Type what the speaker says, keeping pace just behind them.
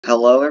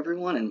Hello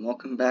everyone and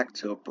welcome back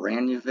to a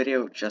brand new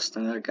video of Just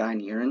Another Guy on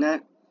the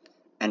Internet.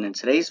 And in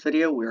today's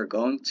video we are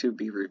going to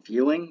be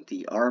reviewing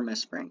the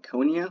RMS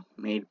Franconia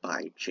made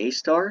by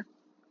JStar.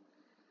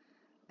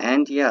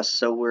 And yes,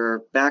 so we're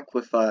back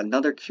with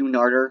another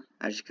Cunarder.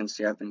 As you can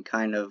see, I've been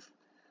kind of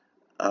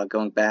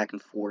going back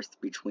and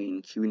forth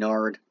between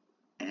Cunard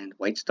and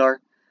Whitestar.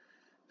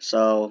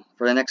 So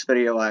for the next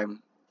video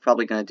I'm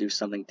probably going to do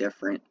something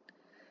different.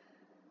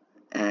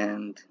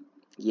 And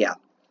yeah.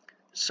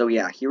 So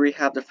yeah, here we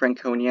have the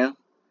Franconia.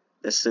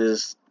 This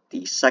is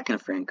the second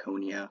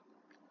Franconia.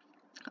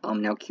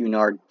 Now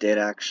Cunard did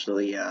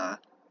actually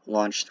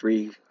launch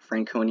 3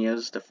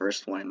 Franconias. The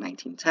first one in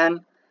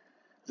 1910,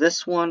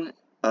 this one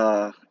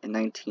in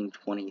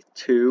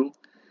 1922,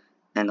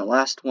 and the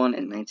last one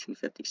in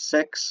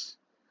 1956.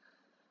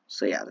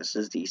 So yeah, this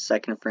is the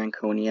second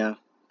Franconia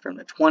from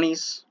the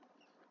 20s.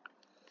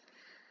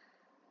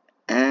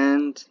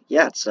 And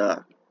yeah, it's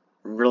a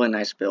really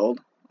nice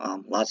build.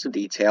 Lots of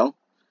detail.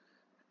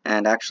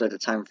 And actually, at the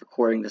time of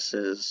recording, this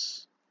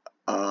is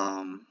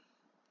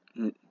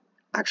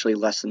actually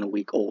less than a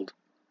week old.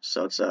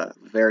 So it's a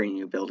very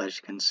new build, as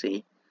you can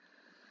see.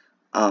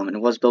 And it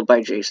was built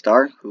by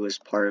JStar, who is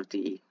part of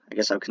the, I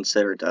guess I would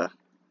consider the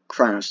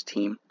Kronos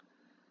team.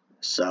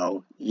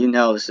 So you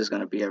know this is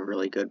going to be a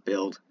really good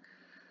build,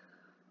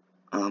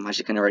 as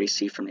you can already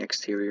see from the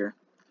exterior.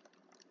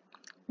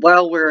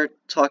 While we're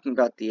talking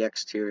about the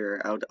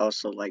exterior, I would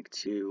also like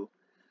to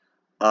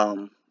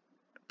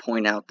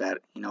point out that,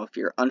 if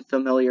you're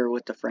unfamiliar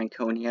with the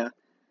Franconia,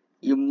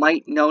 you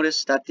might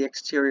notice that the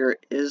exterior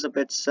is a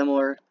bit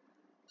similar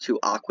to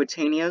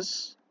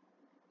Aquitania's.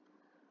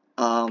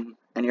 And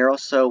you're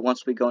also,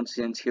 once we go into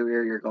the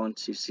interior, you're going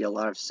to see a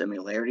lot of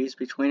similarities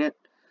between it.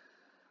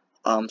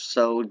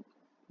 So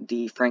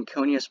the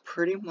Franconia is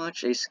pretty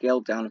much a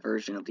scaled down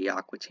version of the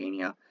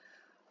Aquitania,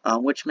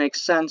 which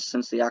makes sense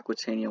since the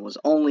Aquitania was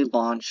only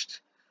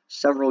launched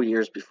several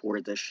years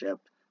before this ship.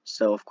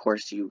 So of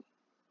course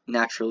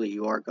naturally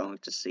you are going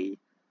to see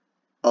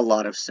a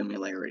lot of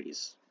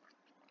similarities.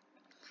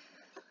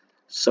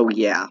 So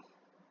yeah.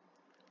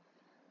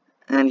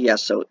 And yeah,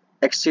 so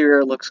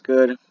exterior looks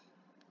good.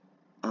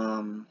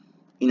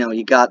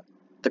 You got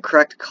the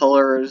correct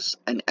colors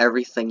and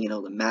everything,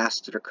 the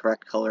masts are the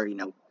correct color,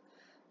 In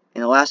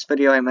the last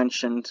video I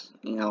mentioned,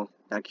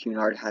 that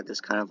Cunard had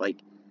this kind of like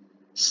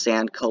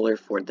sand color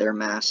for their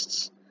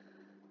masts,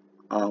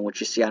 which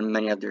you see on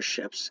many of their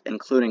ships,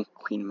 including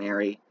Queen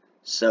Mary.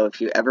 So if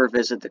you ever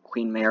visit the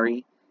Queen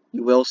Mary,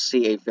 you will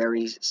see a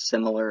very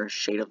similar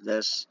shade of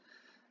this.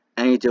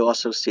 And you do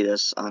also see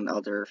this on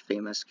other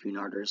famous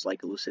Cunarders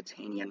like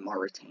Lusitania and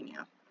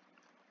Mauretania.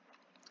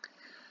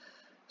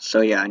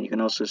 So yeah, and you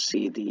can also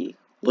see the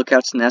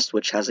Lookout's Nest,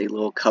 which has a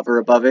little cover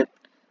above it.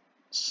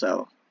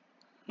 So,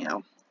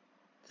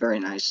 very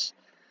nice.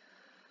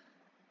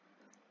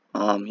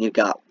 You've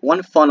got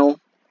one funnel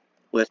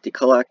with the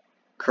correct,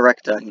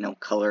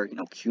 color,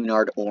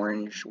 Cunard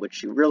orange,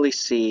 which you really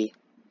see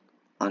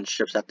on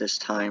ships at this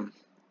time,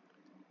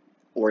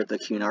 or the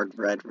Cunard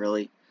red,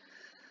 really.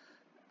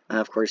 And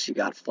of course, you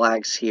got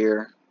flags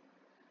here.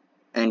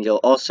 And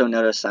you'll also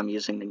notice I'm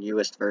using the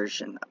newest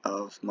version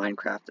of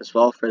Minecraft as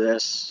well for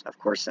this, of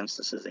course, since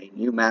this is a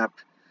new map,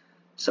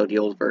 so the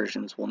old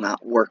versions will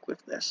not work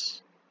with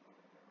this.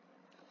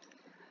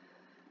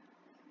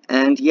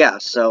 And yeah,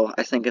 so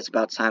I think it's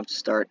about time to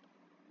start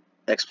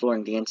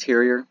exploring the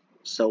interior.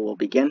 So we'll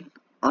begin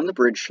on the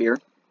bridge here.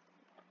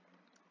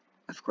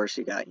 Of course,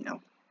 you got,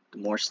 the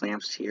Morse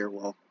lamps here,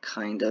 well,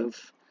 kind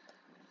of.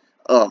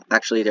 Oh,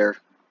 actually, they're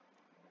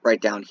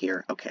right down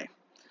here. Okay.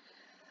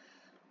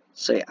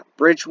 So yeah,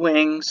 bridge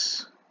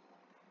wings,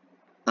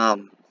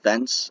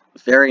 vents,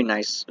 very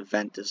nice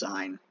vent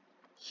design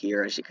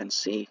here, as you can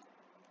see.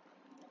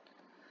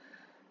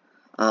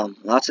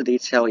 Lots of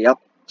detail, yep.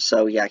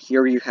 So yeah,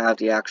 here you have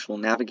the actual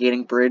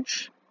navigating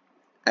bridge.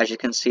 As you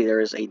can see,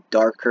 there is a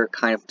darker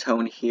kind of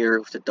tone here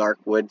with the dark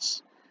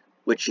woods,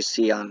 which you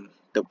see on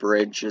the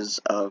bridges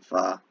of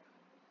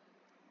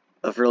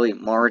really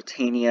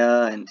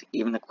Mauretania and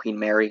even the Queen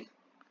Mary.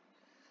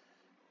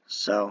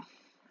 So,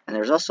 and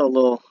there's also a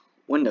little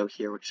window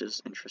here, which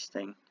is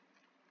interesting.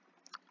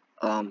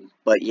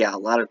 But yeah, a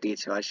lot of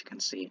detail, as you can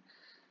see.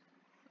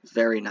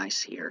 Very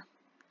nice here.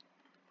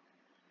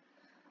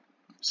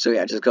 So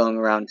yeah, just going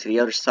around to the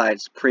other side,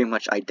 it's pretty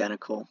much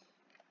identical.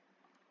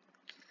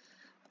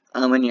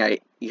 And yeah,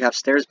 you have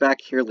stairs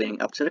back here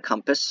leading up to the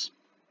compass.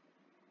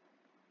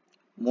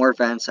 More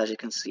vents, as you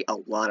can see, a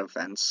lot of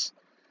vents.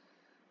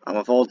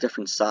 Of all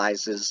different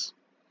sizes.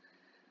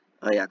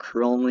 Oh yeah,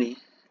 crew only.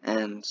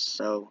 And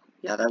so,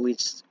 yeah, that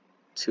leads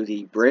to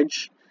the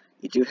bridge.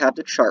 You do have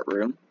the chart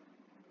room,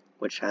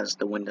 which has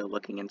the window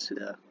looking into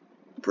the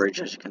bridge,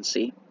 as you can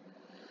see.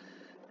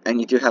 And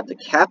you do have the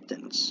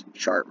captain's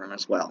chart room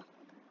as well.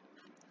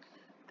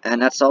 And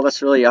that's all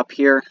that's really up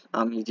here.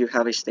 You do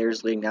have a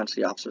stairs leading down to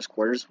the officers'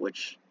 quarters,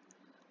 which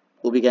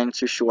we'll be getting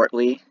to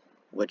shortly,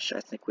 which I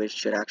think we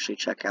should actually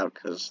check out,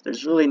 because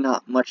there's really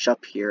not much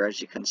up here,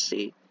 as you can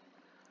see,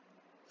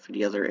 for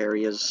the other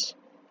areas.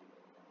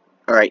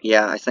 Alright,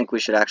 yeah, I think we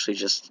should actually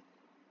just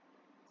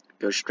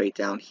goes straight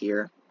down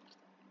here.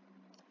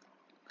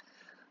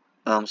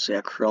 So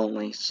yeah, crew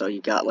only. So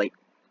you got like,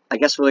 I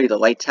guess really the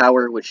light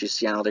tower, which you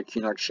see on other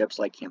Cunard ships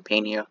like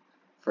Campania,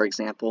 for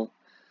example.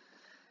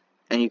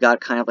 And you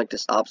got kind of like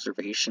this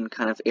observation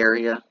kind of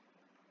area.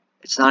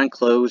 It's not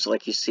enclosed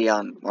like you see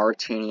on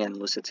Mauritania and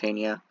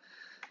Lusitania.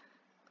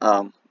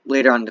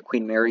 Later on the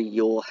Queen Mary,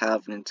 you'll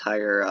have an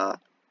entire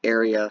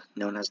area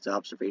known as the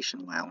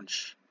Observation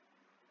Lounge.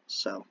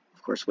 So,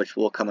 of course, which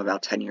will come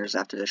about 10 years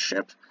after this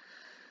ship.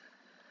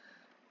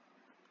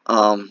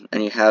 And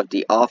you have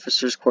the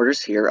officers'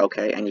 quarters here,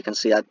 okay, and you can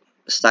see that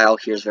the style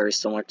here is very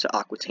similar to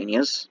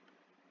Aquitania's,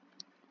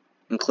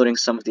 including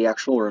some of the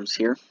actual rooms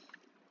here.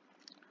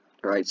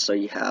 Right, so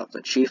you have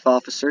the chief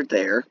officer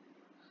there,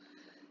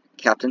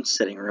 captain's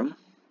sitting room,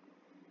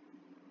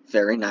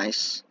 very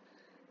nice,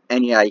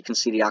 and yeah, you can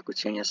see the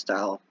Aquitania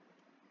style,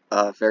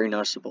 very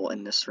noticeable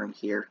in this room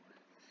here,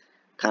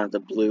 kind of the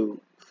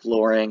blue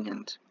flooring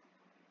and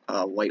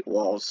white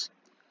walls,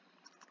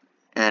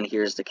 and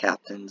here's the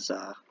captain's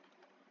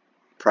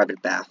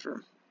private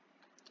bathroom.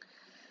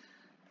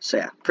 So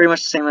yeah, pretty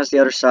much the same as the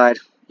other side,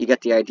 you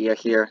get the idea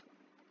here.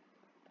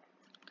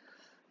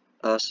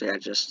 So yeah,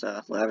 just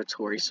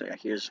lavatory. So yeah,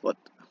 here's what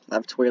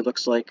lavatory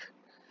looks like.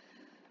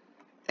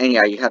 And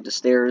yeah, you have the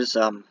stairs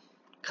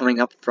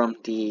coming up from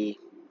the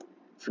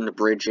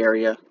bridge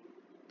area.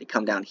 They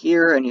come down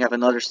here, and you have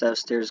another set of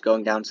stairs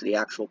going down to the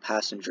actual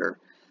passenger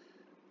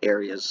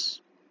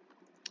areas.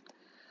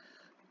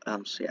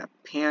 So yeah,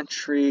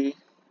 pantry.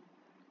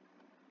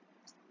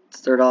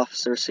 Third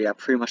officer. So yeah,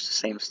 pretty much the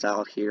same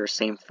style here,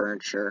 same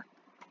furniture.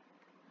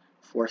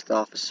 Fourth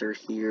officer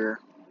here.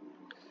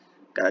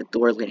 Got a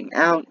door leading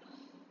out.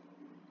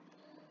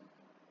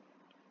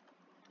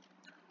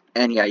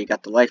 And yeah, you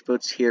got the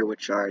lifeboats here,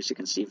 which are, as you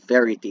can see,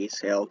 very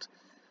detailed.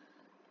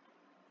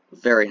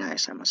 Very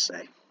nice, I must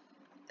say.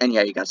 And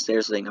yeah, you got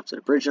stairs leading up to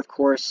the bridge, of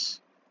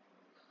course.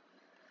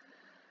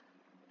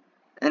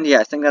 And yeah,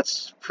 I think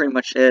that's pretty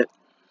much it.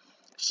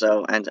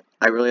 So, and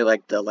I really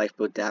like the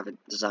lifeboat davit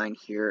design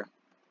here.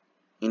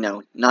 You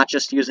know, not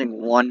just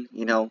using one,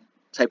 you know,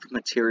 type of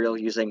material,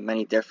 using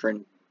many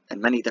different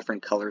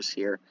colors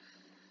here.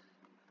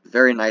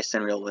 Very nice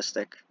and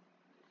realistic.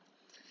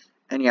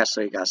 And yeah,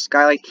 so you got a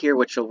skylight here,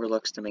 which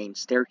overlooks the main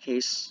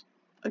staircase.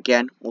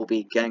 Again, we'll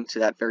be getting to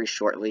that very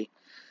shortly.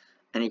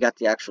 And you got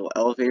the actual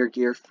elevator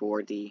gear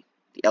for the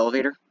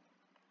elevator.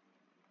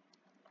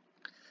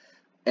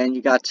 And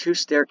you got two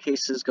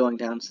staircases going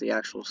down to the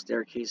actual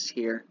staircase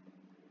here.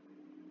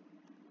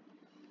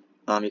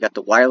 You got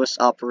the wireless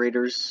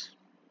operators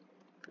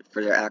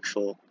for their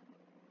actual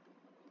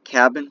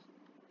cabin.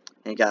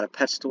 And you got a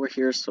pet store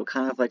here, so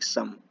kind of like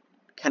some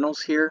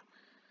kennels here.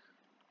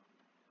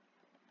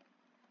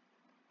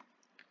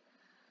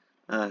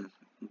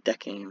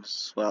 Decking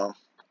as well.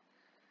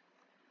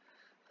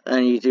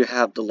 And you do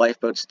have the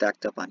lifeboats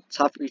stacked up on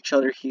top of each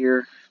other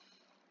here.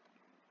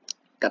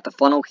 Got the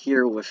funnel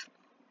here with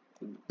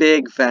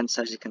big vents,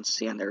 as you can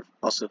see, and they're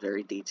also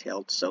very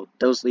detailed. So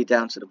those lead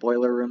down to the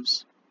boiler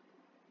rooms.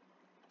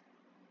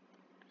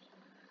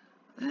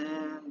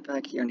 And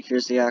back here, and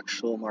here's the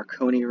actual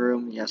Marconi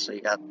room. Yeah, so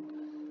you got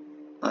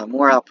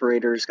more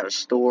operators, got a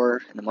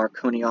store, and the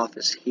Marconi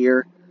office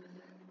here.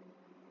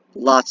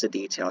 Lots of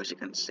detail, as you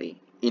can see.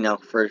 You know,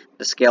 for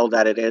the scale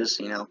that it is,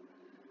 you know,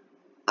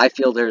 I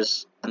feel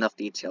there's enough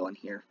detail in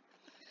here.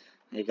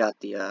 You got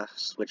the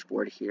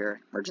switchboard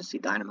here, emergency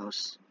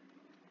dynamos.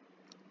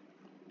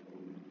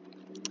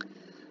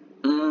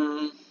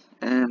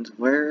 And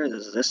where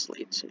does this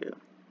lead to?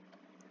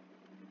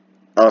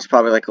 Oh, it's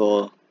probably like a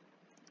little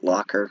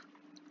locker.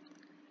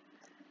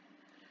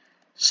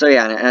 So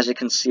yeah, and as you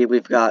can see,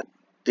 we've got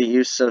the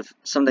use of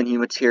some of the new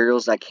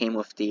materials that came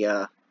with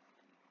the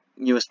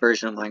newest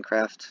version of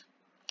Minecraft.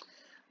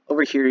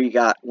 Over here you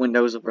got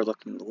windows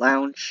overlooking the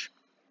lounge.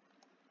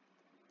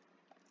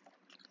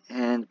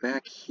 And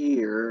back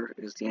here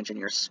is the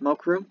engineer's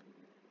smoke room,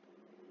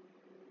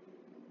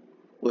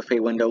 with a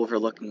window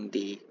overlooking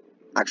the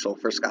actual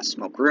first class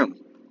smoke room.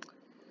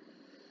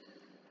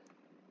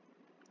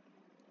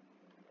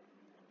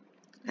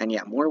 And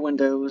yeah, more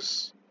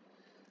windows.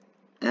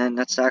 And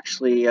that's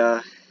actually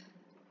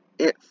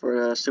it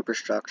for the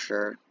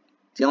superstructure.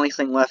 The only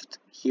thing left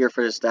here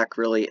for this deck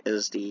really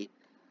is the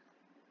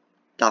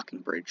docking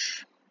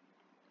bridge.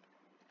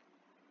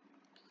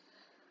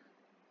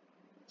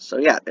 So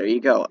yeah, there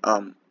you go.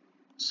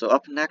 So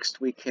up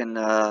next we can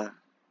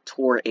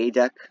tour A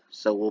deck.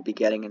 So we'll be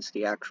getting into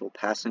the actual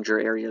passenger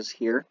areas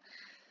here.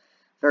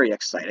 Very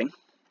exciting.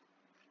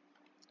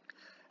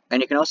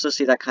 And you can also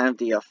see that kind of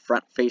the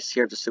front face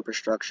here of the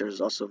superstructure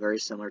is also very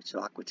similar to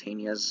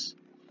Aquitania's.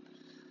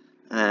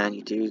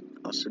 And you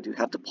also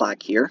have the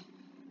plaque here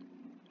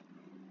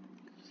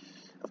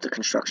of the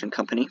construction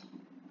company.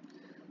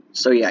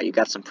 So yeah, you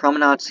got some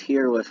promenades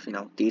here with, you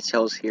know,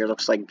 details here.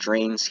 Looks like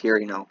drains here,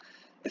 you know.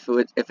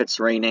 If it's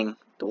raining,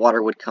 the water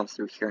would come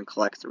through here and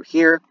collect through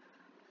here.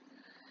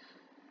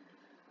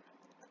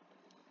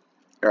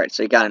 Alright,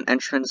 so you got an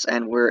entrance,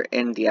 and we're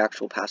in the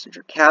actual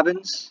passenger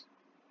cabins.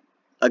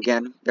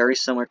 Again, very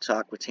similar to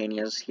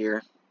Aquitania's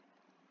here.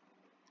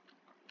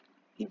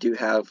 You do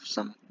have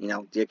some,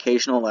 the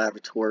occasional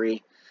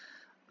lavatory.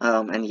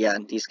 And yeah,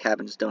 these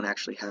cabins don't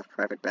actually have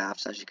private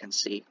baths, as you can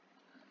see.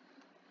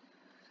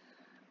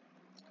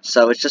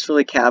 So it's just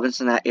really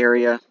cabins in that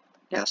area.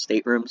 Yeah,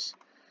 staterooms.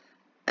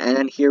 And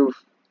then here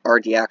are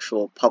the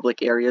actual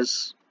public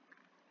areas.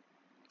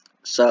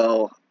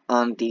 So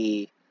on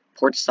the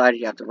port side,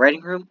 you have the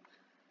writing room,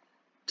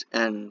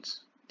 and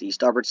the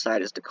starboard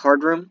side is the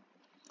card room.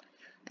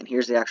 And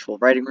here's the actual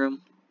writing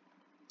room.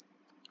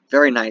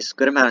 Very nice,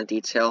 good amount of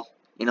detail.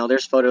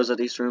 There's photos of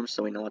these rooms,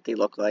 so we know what they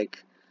look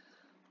like.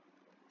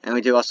 And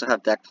we do also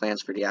have deck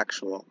plans for the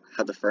actual,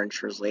 how the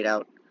furniture is laid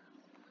out.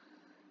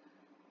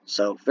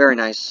 So, very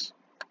nice.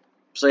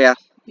 So yeah,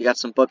 you got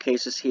some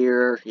bookcases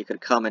here. You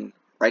could come and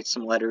write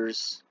some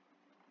letters.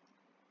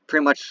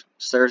 Pretty much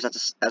serves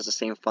as the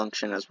same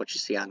function as what you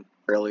see on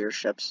earlier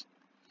ships.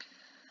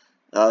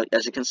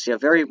 As you can see, a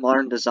very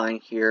modern design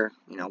here.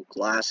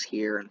 Glass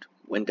here and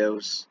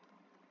windows.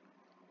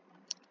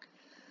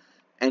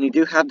 And you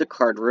do have the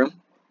card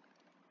room,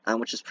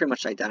 which is pretty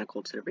much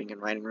identical to the reading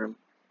and writing room.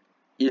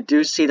 You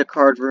do see the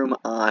card room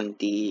on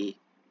the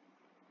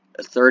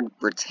third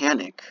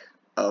Britannic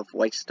of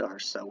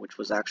JStar, so which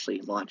was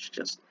actually launched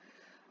just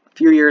a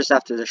few years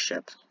after the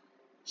ship.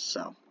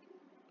 So,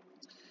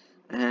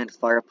 and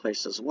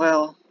fireplace as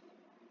well.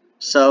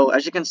 So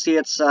as you can see,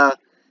 it's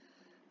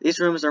these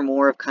rooms are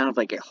more of kind of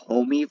like a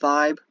homey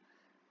vibe.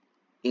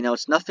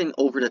 It's nothing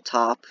over the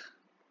top.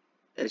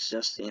 It's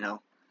just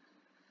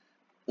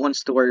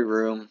one-story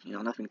room.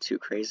 Nothing too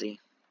crazy.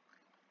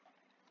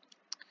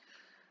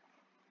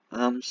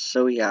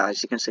 So yeah,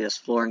 as you can see, this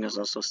flooring is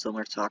also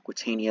similar to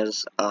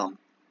Aquitania's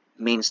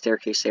main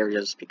staircase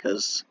areas,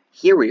 because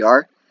here we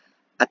are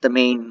at the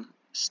main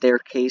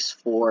staircase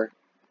for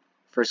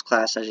first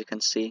class, as you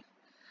can see,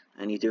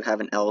 and you do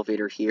have an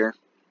elevator here.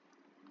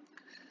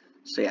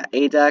 So yeah,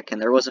 A deck,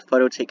 and there was a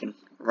photo taken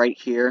right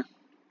here.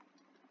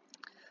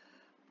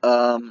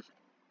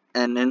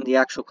 And in the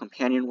actual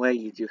companionway,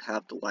 you do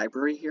have the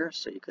library here,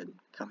 so you could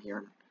come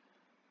here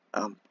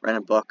and rent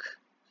a book.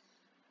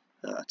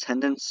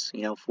 Attendance,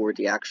 for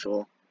the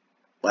actual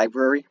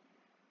library.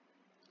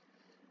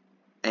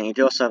 And you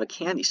do also have a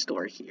candy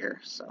store here,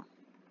 so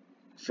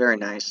very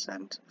nice.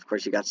 And of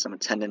course, you got some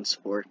attendance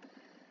for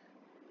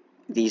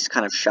these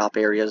kind of shop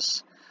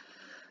areas.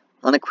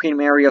 On the Queen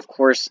Mary, of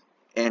course,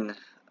 in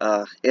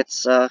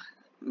its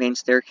main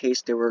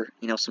staircase, there were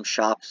some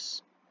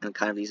shops in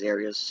kind of these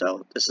areas.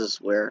 So this is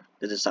where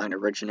the design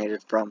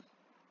originated from.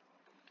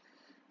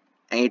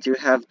 And you do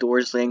have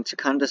doors leading to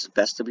kind of this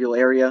vestibule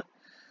area,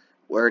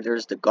 where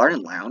there's the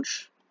garden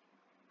lounge,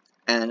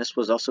 and this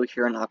was also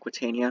here in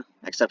Aquitania,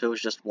 except it was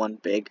just one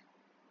big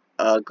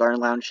garden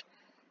lounge.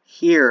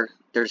 Here,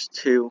 there's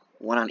two,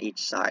 one on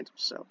each side.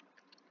 So,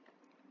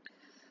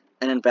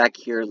 and then back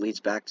here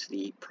leads back to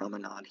the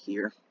promenade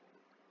here.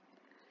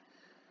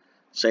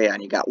 So yeah,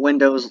 and you got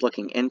windows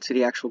looking into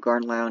the actual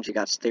garden lounge. You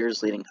got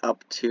stairs leading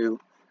up to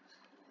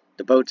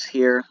the boats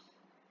here,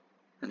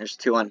 and there's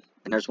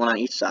there's one on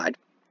each side,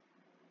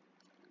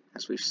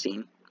 as we've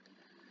seen.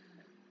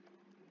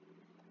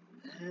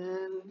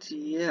 And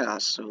yeah,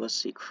 so let's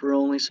see, crew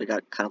only, so you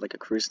got kind of like a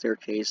crew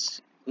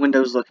staircase,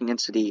 windows looking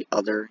into the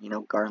other,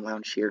 garden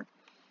lounge here.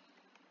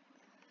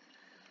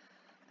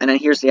 And then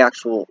here's the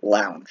actual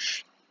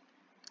lounge.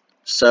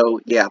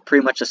 So yeah,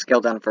 pretty much a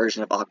scaled down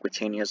version of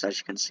Aquitania's, as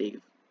you can see.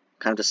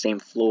 Kind of the same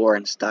floor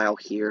and style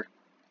here.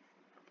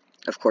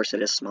 Of course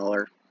it is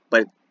smaller,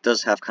 but it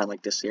does have kind of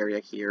like this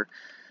area here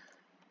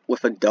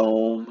with a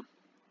dome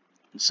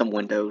and some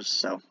windows,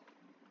 so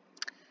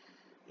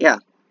yeah,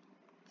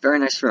 very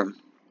nice room.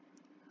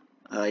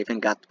 Even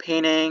got the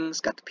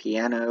paintings, got the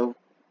piano,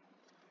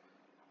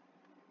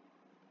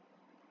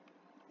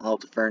 all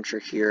the furniture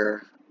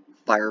here,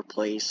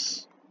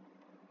 fireplace.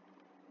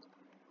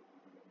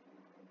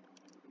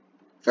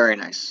 Very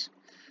nice.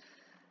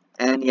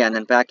 And yeah, and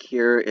then back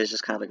here is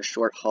just kind of like a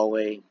short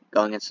hallway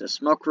going into the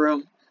smoke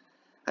room.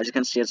 As you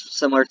can see, it's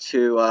similar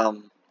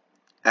to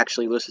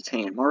actually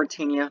Lusitania and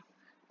Mauritania,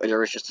 where there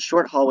was just a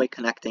short hallway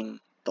connecting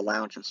the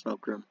lounge and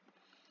smoke room.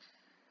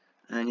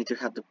 And you do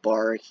have the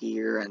bar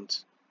here and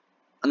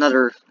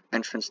another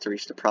entrance to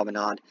reach the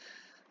promenade.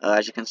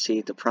 As you can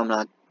see, the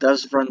promenade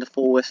does run the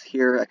full width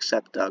here,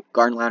 except the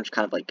garden lounge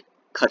kind of like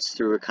cuts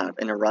through, kind of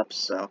interrupts,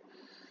 so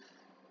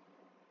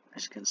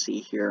as you can see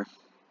here.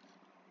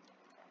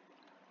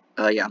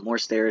 Yeah, more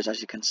stairs, as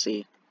you can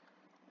see,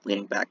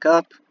 leading back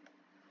up.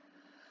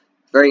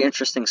 Very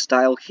interesting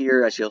style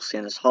here, as you'll see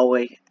in this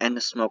hallway and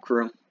the smoke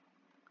room.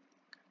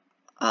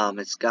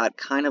 It's got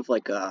kind of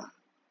like a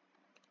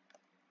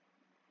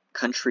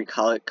country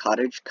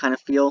cottage kind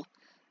of feel.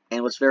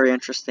 And what's very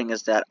interesting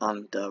is that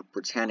on the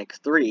Britannic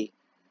 3,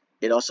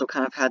 it also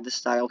kind of had this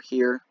style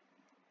here.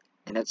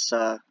 And it's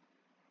kind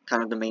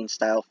of the main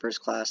style,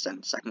 first class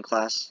and second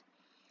class.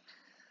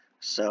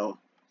 So,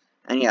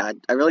 and yeah,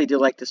 I really do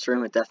like this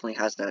room. It definitely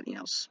has that,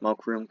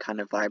 smoke room kind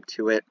of vibe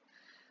to it.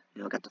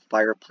 Got the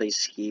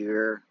fireplace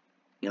here,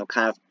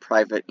 kind of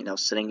private,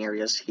 sitting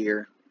areas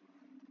here.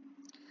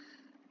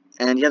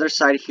 And the other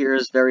side here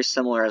is very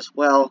similar as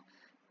well,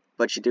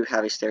 but you do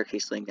have a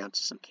staircase leading down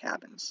to some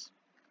cabins.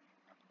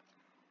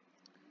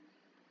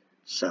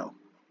 So,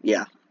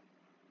 yeah,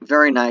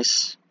 very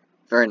nice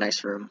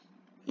room.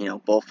 You know,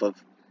 both of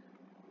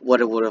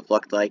what it would have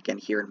looked like and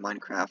here in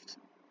Minecraft.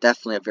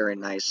 Definitely a very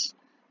nice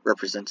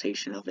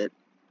representation of it.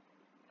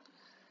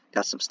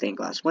 Got some stained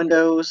glass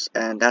windows,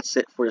 and that's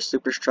it for the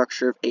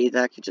superstructure of A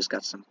deck. You just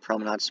got some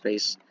promenade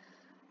space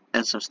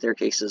and some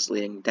staircases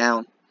leading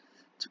down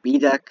to B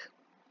deck.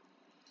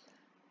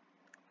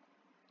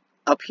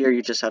 Up here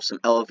you just have some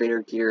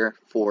elevator gear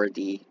for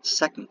the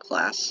second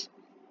class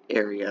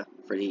area,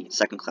 for the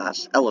second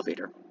class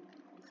elevator.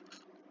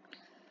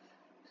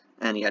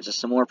 And you got just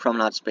some more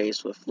promenade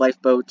space with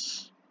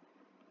lifeboats.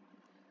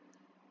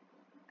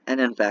 And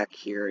then back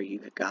here you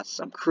got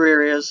some crew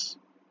areas,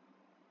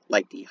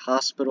 like the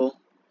hospital,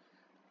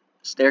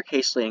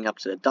 staircase leading up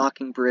to the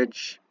docking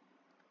bridge.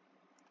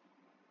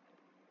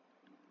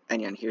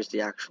 And then here's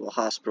the actual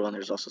hospital, and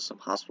there's also some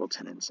hospital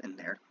tenants in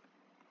there.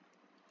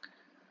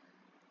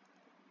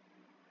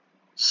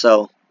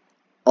 So,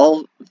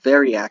 all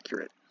very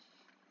accurate.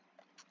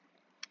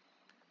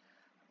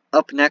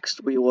 Up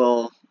next, we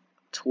will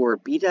tour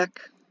B deck,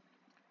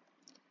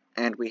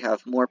 and we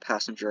have more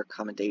passenger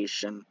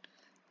accommodation.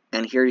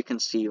 And here you can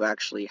see you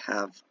actually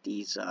have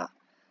these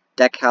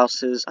deck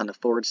houses on the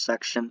forward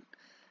section,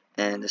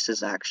 and this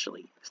is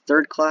actually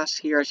third class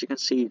here. As you can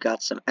see, you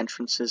got some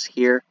entrances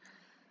here,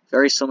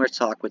 very similar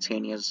to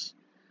Aquitania's,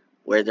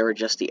 where there were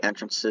just the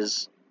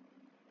entrances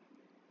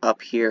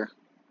up here.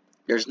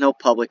 There's no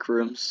public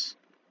rooms,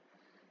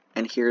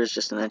 and here is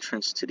just an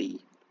entrance to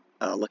the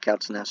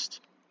lookout's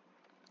nest.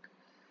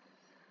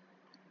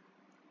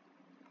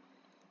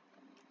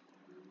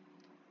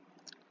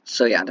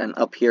 So yeah, then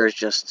up here is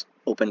just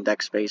open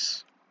deck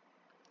space.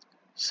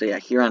 So yeah,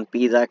 here on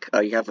B deck,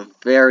 you have a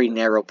very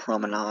narrow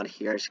promenade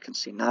here. As you can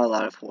see, not a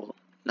lot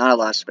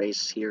of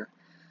space here.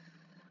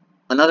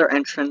 Another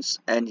entrance,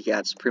 and yeah,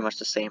 it's pretty much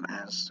the same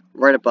as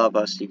right above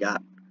us. You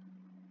got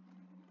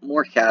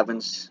more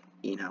cabins,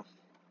 you know,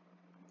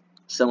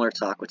 similar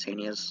to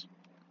Aquitania's.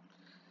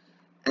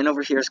 And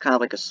over here is kind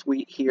of like a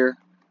suite here,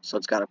 so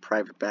it's got a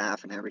private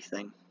bath and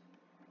everything.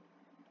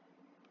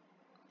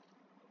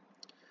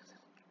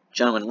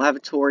 Gentleman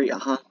lavatory,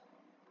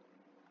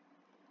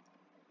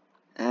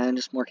 and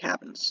just more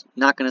cabins.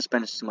 Not going to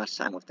spend too much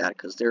time with that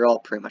because they're all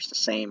pretty much the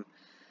same.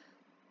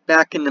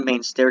 Back in the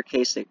main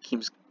staircase, it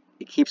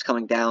keeps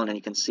coming down, and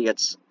you can see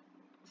it's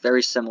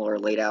very similar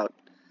laid out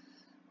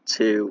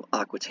to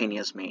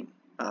Aquitania's main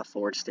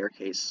forward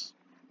staircase.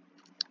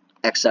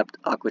 Except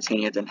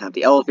Aquitania didn't have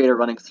the elevator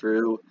running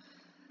through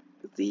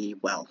the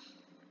well.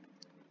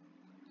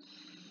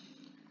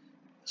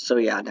 So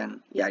yeah,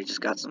 you just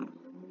got some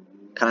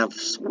kind of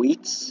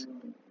suites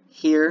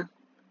here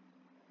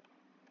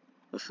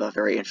with a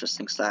very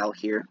interesting style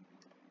here.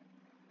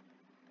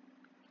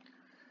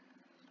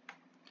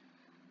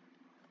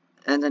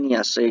 And then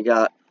yeah, so you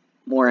got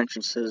more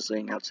entrances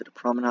leading out to the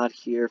promenade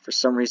here. For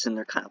some reason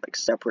they're kind of like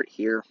separate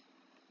here.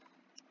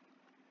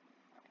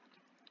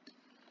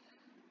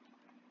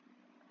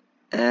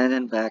 And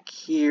then back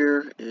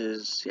here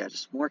is, yeah,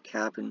 just more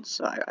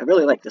cabins. I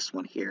really like this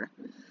one here.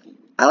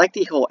 I like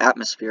the whole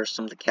atmosphere of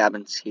some of the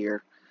cabins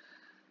here.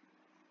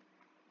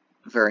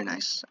 Very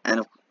nice.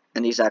 And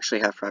these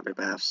actually have private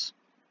baths.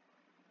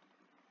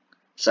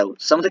 So,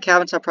 some of the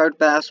cabins have private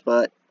baths,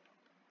 but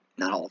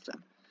not all of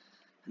them.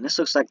 And this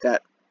looks like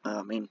that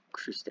main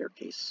crew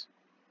staircase.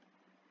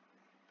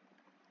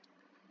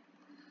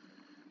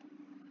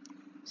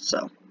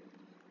 So,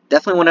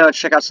 definitely want to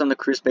check out some of the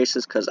crew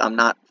spaces because I'm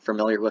not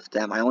familiar with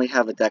them. I only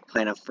have a deck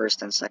plan of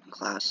first and second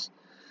class.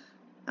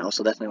 I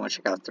also definitely want to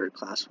check out third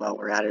class while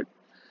we're at it.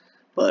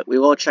 But we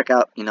will check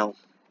out, you know,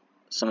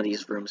 some of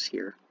these rooms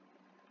here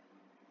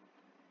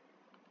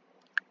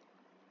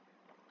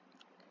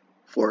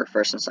for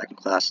first and second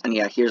class. And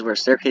yeah, here's where a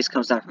staircase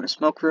comes down from the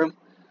smoke room.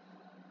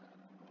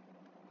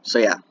 So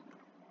yeah,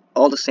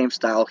 all the same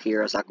style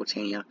here as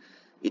Aquitania.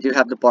 You do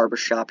have the barber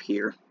shop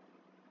here,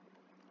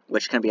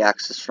 which can be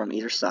accessed from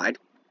either side.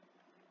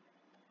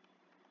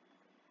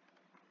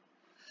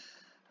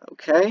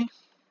 Okay.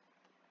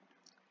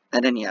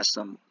 And then yeah,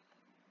 some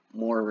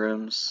more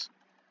rooms.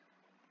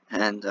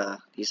 And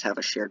these have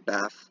a shared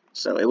bath.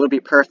 So it would be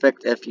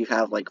perfect if you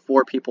have like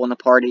 4 people in the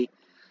party.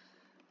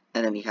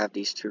 And then you have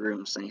these 2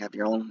 rooms, and you have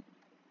your own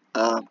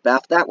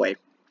bath that way.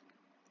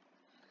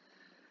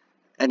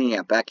 And then,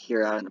 yeah, back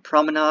here out in the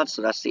promenade,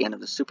 so that's the end of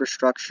the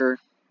superstructure.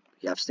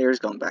 You have stairs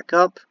going back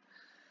up.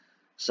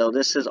 So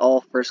this is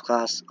all first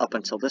class up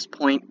until this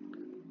point.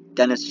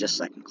 Then it's just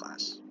second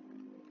class.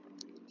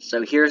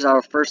 So here's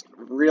our first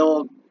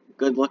real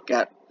good look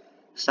at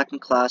second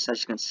class.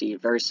 As you can see,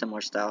 very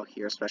similar style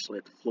here, especially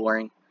at the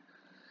flooring.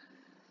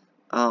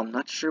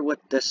 Not sure what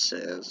this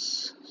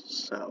is,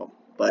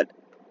 but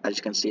as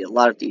you can see, a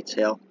lot of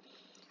detail.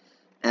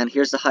 And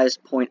here's the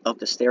highest point of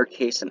the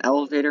staircase and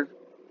elevator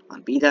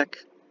on B deck.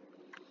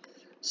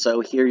 So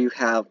here you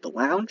have the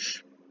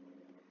lounge.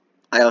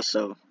 I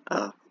also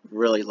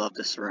really love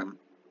this room.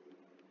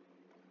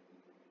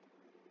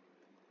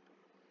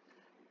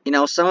 You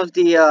know, some of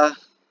the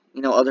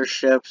other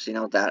ships,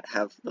 that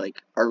have,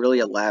 like, are really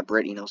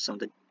elaborate, some of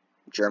the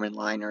German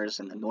liners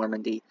and the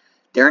Normandy.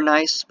 They're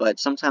nice, but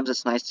sometimes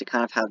it's nice to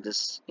kind of have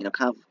this,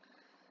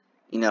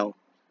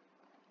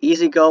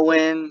 easy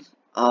going,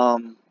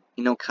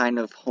 kind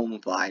of home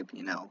vibe,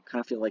 kind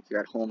of feel like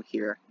you're at home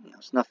here.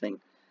 It's nothing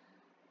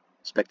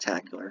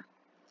spectacular.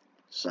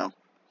 So,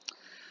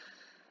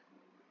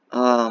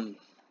 and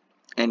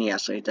yeah,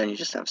 so then you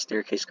just have a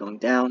staircase going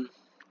down.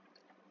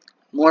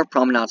 More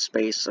promenade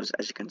space,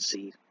 as you can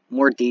see.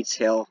 More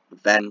detail,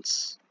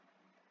 vents.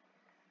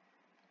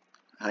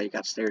 You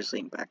got stairs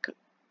leading back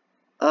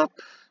up.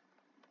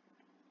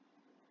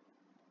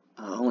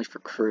 Only for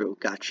crew,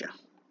 gotcha.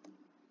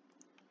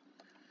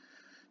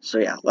 So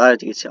yeah, a lot of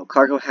detail.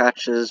 Cargo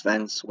hatches,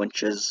 vents,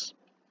 winches.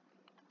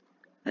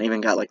 And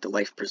even got like the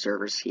life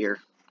preservers here.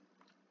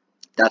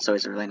 That's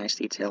always a really nice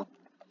detail.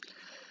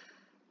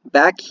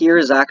 Back here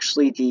is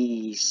actually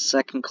the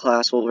second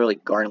class, well, really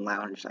garden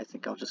lounge, I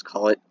think I'll just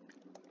call it.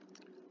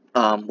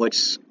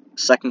 Which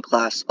second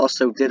class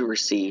also did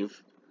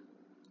receive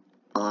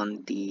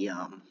on the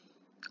on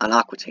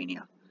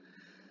Aquitania.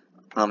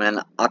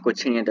 And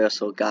Aquitania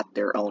also got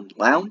their own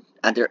lounge,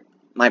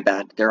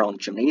 their own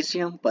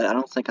gymnasium, but I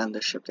don't think on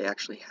this ship they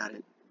actually had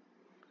it.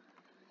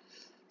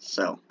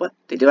 So, but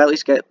they do at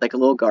least get like a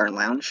little garden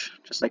lounge,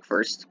 just like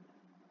first.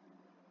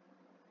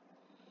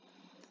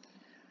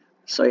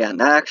 So yeah, and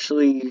that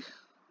actually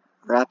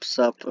wraps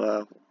up,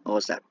 what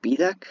was that, B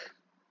deck?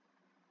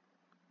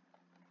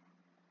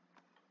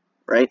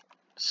 Right?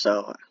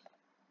 So,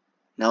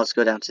 now let's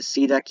go down to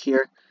C deck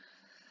here.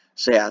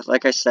 So yeah,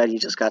 like I said, you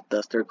just got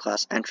the third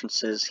class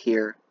entrances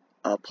here.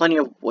 Plenty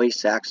of ways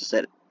to access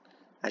it,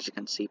 as you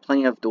can see,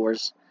 plenty of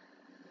doors.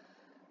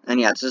 And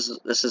yeah,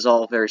 this is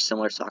all very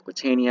similar to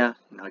Aquitania.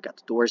 I got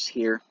the doors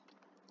here.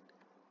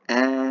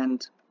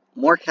 And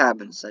more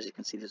cabins, as you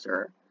can see, these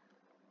are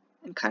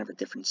in kind of a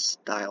different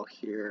style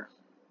here.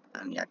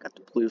 And yeah, got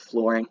the blue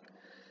flooring.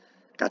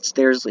 Got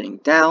stairs leading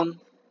down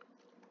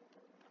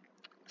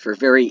for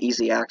very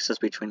easy access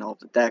between all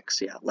the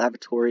decks. Yeah,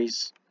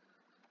 lavatories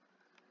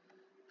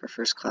for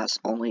first class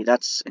only.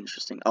 That's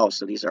interesting. Oh,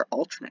 so these are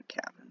alternate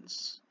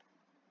cabins.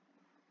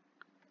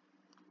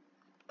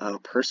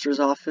 Purser's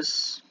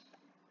office.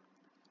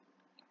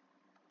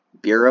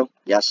 Bureau.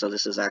 Yeah, so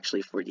this is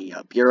actually for the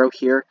bureau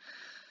here.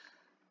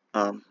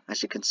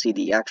 As you can see,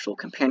 the actual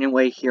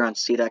companionway here on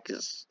C deck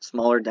is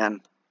smaller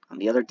than on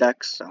the other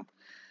decks. So,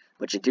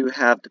 but you do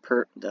have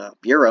the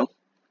bureau.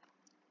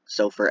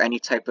 So for any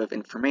type of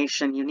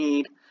information you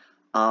need,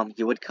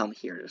 you would come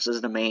here. This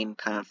is the main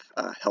kind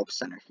of help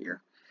center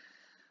here.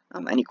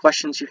 Any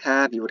questions you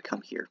have, you would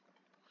come here.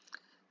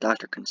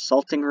 Doctor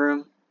consulting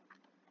room,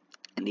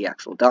 and the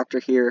actual doctor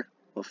here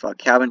with a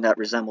cabin that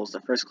resembles the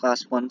first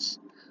class ones.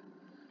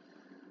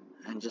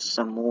 And just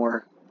some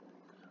more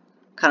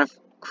kind of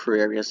crew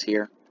areas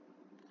here.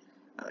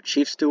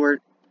 Chief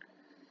steward,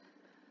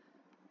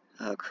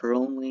 crew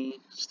only,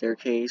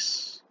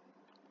 staircase,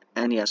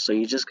 and yeah, so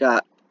you just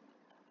got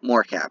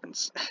more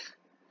cabins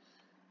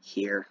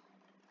here.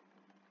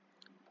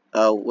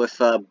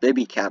 With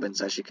bibby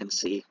cabins, as you can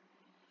see,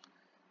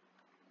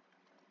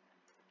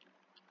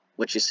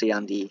 which you see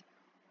on the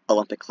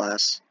Olympic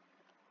class.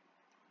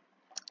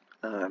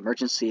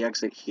 Emergency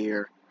exit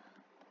here.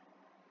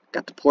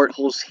 Got the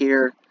portholes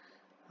here.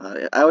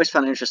 I always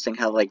found it interesting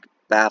how like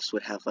baths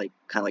would have like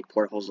kind of like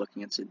portholes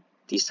looking into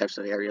these types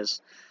of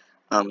areas.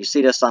 You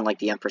see this on like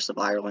the Empress of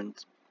Ireland.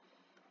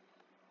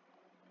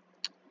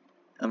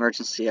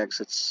 Emergency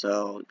exits.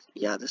 So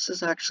yeah, this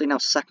is actually now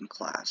second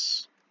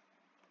class.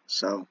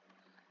 So,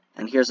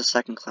 and here's a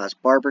second class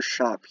barber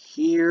shop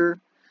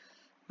here.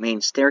 Main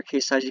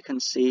staircase, as you can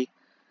see,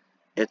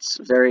 it's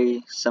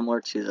very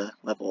similar to the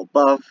level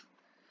above.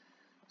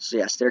 So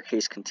yeah,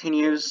 staircase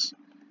continues.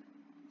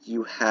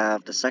 You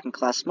have the second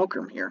class smoke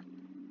room here,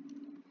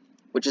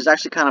 which is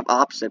actually kind of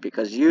opposite,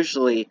 because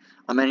usually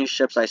on many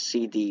ships I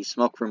see the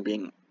smoke room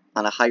being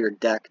on a higher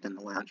deck than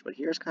the lounge, but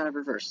here it's kind of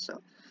reversed.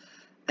 So,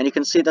 and you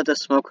can see that the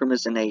smoke room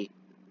is in a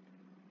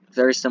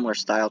very similar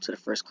style to the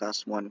first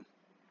class one.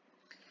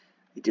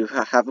 You do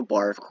have a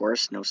bar, of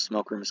course. No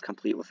smoke room is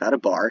complete without a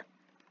bar.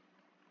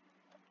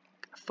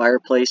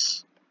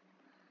 Fireplace,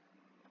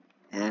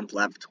 and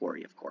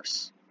lavatory, of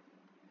course.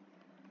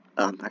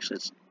 Actually,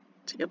 let's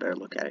take a better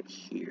look at it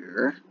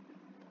here.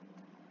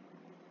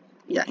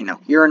 Yeah,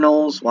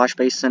 urinals, wash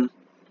basin,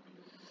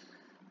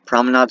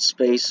 promenade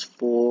space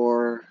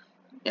for,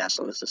 yeah,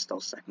 so this is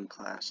still second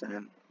class, and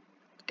then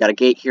got a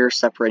gate here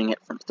separating it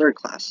from third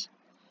class.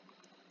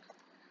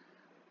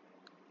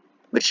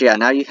 Which, yeah,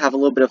 now you have a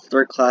little bit of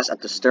third class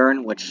at the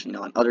stern, which,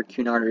 on other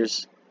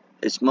Cunarders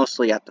is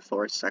mostly at the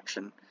forward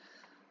section.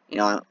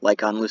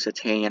 Like on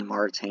Lusitania and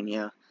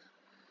Mauritania.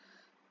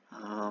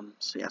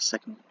 So yeah,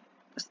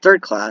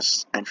 third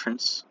class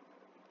entrance.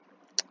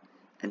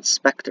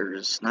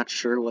 Inspectors, not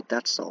sure what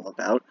that's all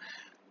about.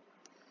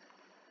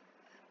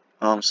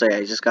 So yeah,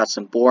 you just got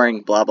some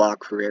boring blah blah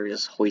crew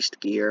areas, hoist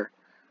gear,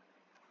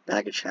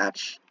 baggage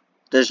hatch.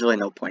 There's really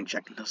no point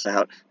checking those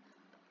out.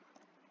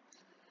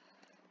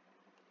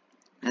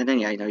 And then,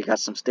 yeah, you got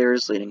some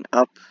stairs leading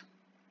up.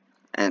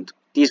 And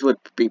these would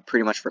be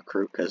pretty much for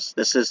crew, because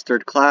this is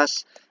third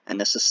class, and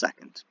this is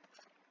second.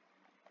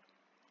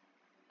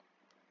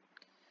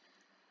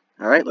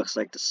 Alright, looks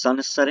like the sun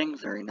is setting.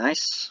 Very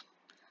nice.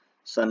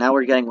 So now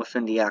we're getting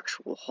within the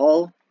actual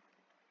hall.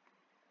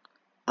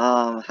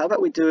 How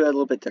about we do it a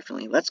little bit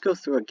differently? Let's go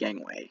through a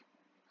gangway.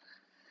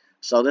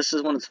 So this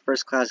is one of the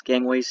first class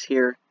gangways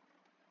here.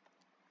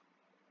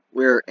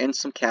 We're in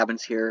some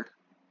cabins here,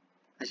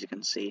 as you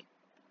can see.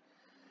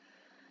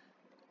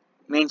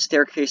 Main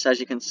staircase, as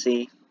you can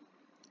see,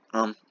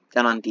 down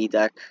on D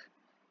deck.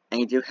 And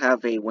you do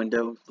have a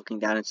window looking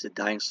down into the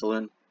dining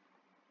saloon.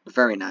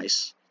 Very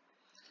nice.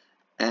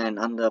 And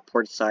on the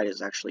port side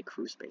is actually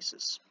crew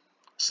spaces.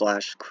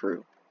 /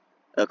 crew.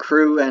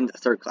 Crew and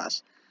third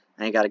class.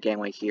 And you got a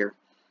gangway here.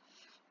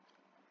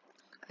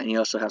 And you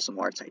also have some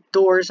watertight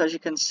doors, as you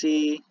can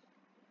see.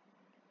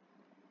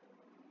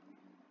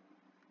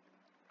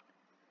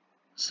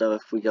 So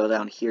if we go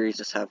down here, you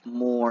just have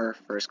more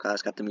first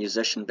class. Got the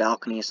musician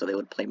balcony, so they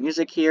would play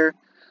music here.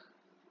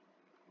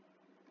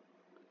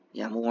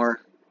 Yeah,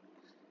 more.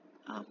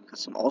 Got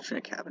some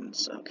alternate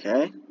cabins,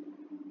 okay.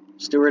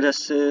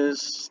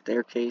 Stewardesses,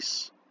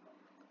 staircase.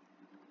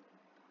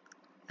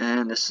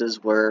 And this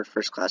is where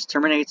first class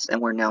terminates,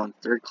 and we're now in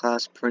third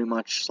class, pretty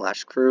much,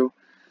 / crew.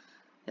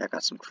 Yeah, I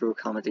got some crew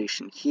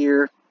accommodation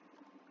here.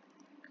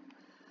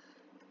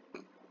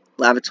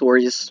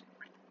 Lavatories,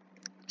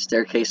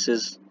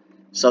 staircases.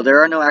 So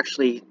there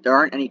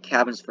aren't any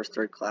cabins for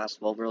third class.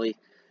 Well, really,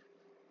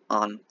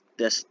 on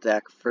this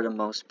deck, for the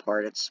most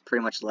part, it's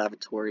pretty much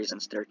lavatories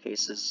and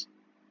staircases.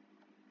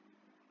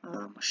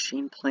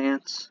 Machine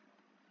plant.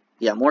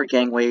 Yeah, more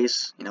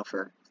gangways,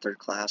 for third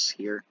class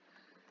here.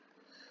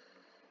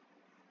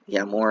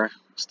 Yeah, more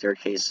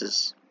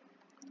staircases.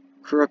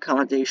 Crew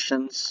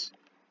accommodations.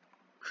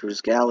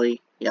 Crew's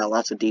galley. Yeah,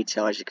 lots of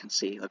detail, as you can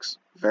see. Looks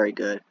very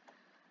good.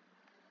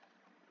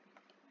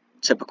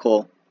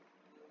 Typical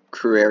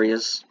crew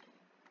areas.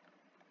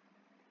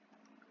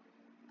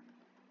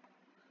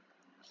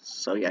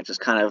 So yeah, just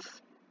kind of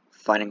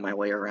finding my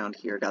way around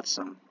here. Got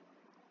some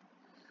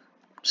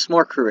just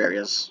more crew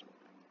areas.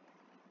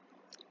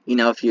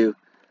 If you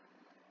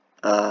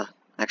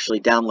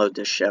actually download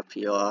this ship,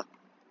 you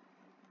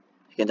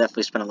can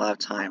definitely spend a lot of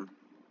time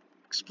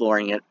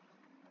exploring it.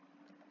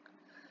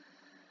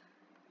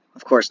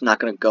 Of course, not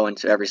going to go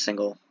into every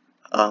single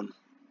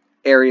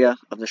area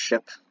of the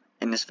ship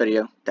in this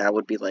video. That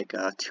would be like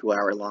a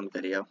 2-hour long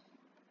video.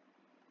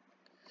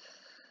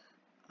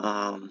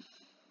 And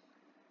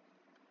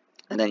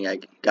then yeah, I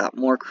got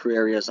more crew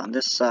areas on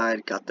this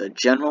side. Got the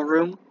general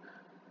room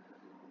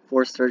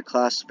for third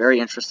class. Very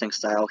interesting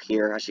style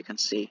here, as you can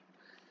see.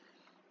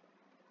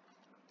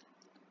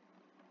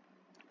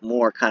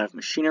 More kind of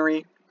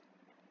machinery.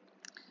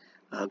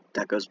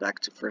 That goes back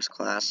to first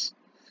class.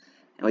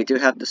 And we do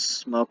have the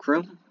smoke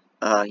room.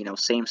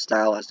 Same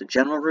style as the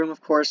general room,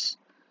 of course.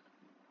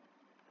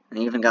 And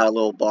even got a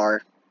little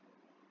bar.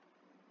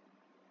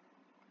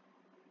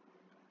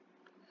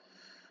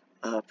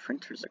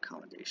 Printer's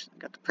accommodation.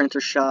 Got the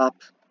printer shop.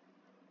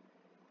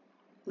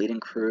 Leading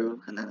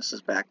crew. And then this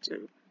is back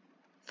to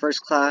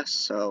first class.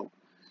 So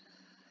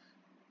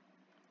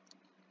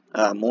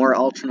more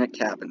alternate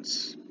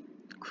cabins.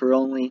 Crew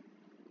only.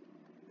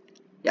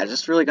 Yeah,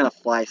 just really gonna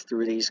fly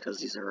through these because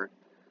these are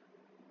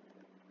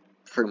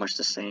pretty much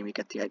the same. You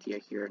get the idea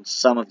here. And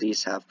some of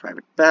these have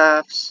private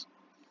baths.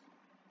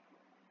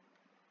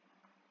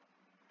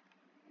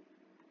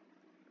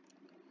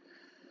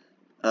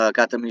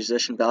 Got the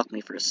musician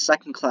balcony for the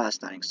second class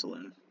dining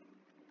saloon.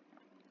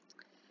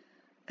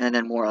 And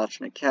then more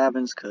alternate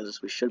cabins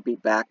because we should be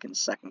back in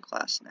second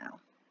class now.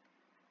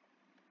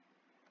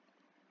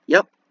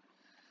 Yep.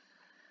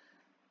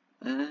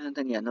 And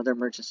then yeah, another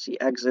emergency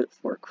exit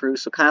for crew.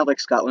 So kind of like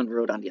Scotland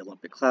Road on the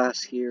Olympic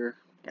class here.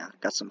 Yeah,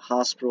 got some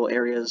hospital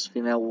areas,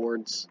 female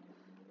wards,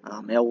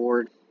 male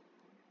ward.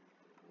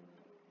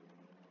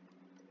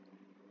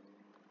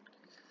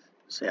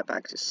 So yeah,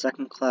 back to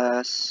second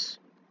class.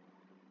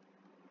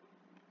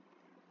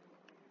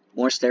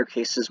 More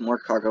staircases, more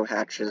cargo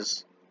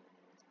hatches.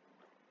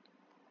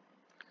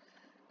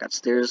 Got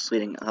stairs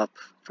leading up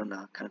from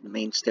the kind of the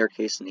main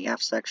staircase in the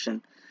aft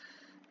section.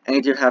 And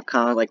you do have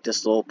kind of like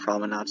this little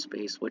promenade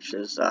space, which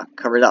is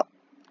covered up,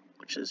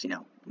 which is,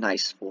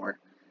 nice for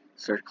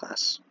third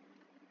class.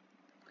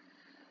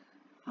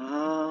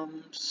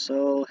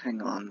 So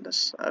hang on.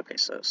 Okay,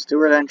 so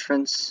steward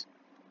entrance.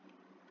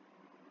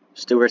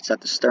 Steward's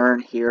at the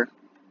stern here.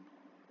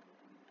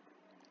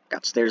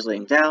 Got stairs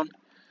leading down.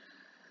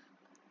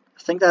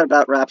 I think that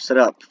about wraps it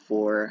up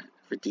for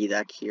D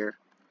deck here.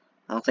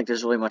 I don't think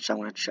there's really much I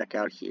want to check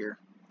out here.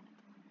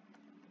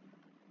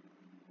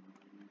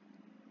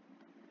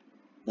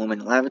 Woman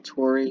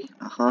lavatory,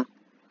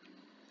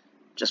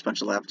 just a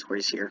bunch of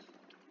lavatories here.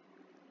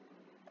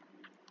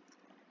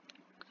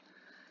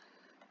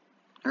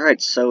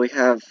 Alright, so we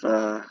have,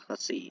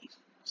 let's see,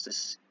 is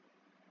this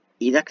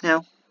E deck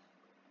now?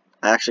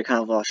 I actually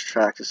kind of lost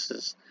track. This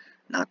is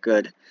not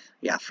good.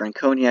 Yeah,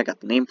 Franconia,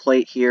 got the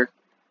nameplate here.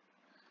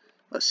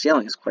 The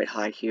ceiling is quite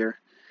high here.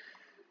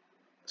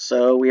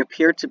 So we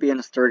appear to be in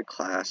a third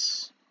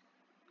class.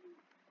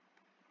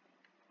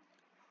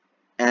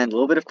 And a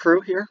little bit of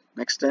crew here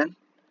mixed in.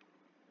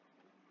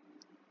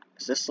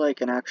 Is this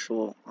like an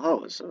actual...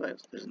 Oh, so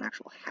there's an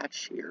actual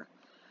hatch here.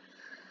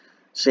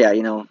 So yeah,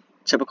 you know,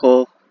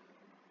 typical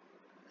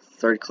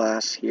third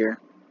class here.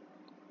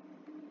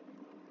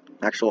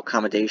 Actual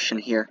accommodation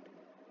here.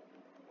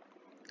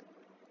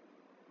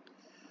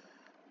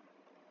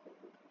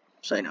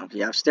 So you know,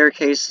 you have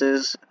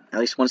staircases, at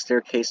least one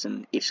staircase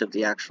in each of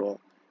the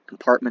actual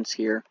compartments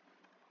here.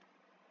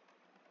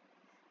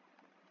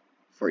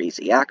 For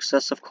easy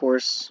access, of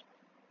course,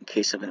 in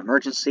case of an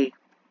emergency.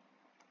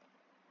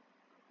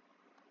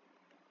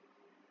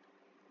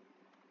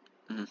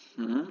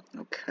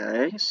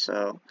 Okay,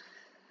 so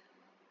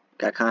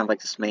got kind of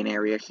like this main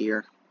area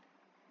here.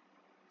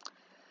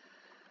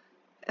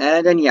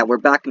 And then yeah, we're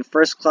back in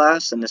first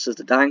class, and this is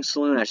the dining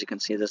saloon. As you can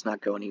see, it does not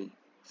go any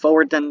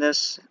forward than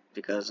this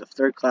because of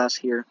third class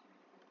here.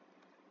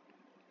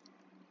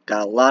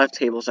 Got a lot of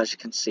tables, as you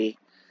can see.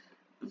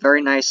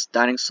 Very nice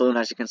dining saloon.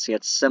 As you can see,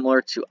 it's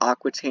similar to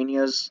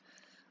Aquitania's,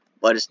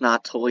 but it's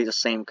not totally the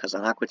same because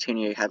on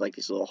Aquitania you had like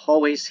these little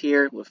hallways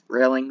here with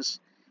railings.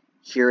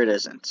 Here it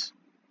isn't.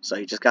 So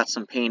you just got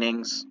some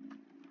paintings.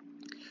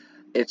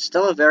 It's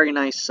still a very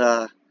nice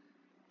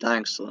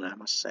dining saloon, I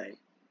must say.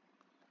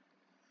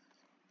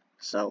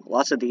 So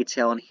lots of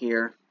detail in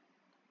here.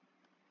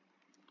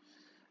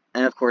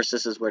 And of course,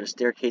 this is where the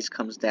staircase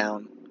comes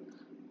down.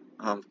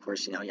 Of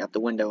course, you know, you have the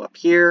window up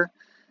here.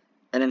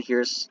 And then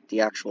here's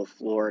the actual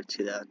floor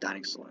to the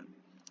dining saloon.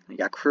 You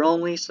got crew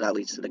only, so that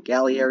leads to the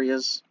galley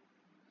areas.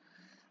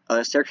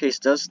 The staircase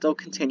does still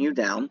continue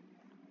down.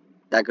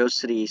 That goes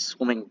to the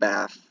swimming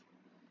bath,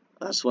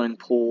 swimming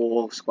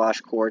pool,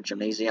 squash court,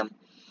 gymnasium.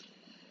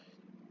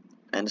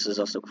 And this is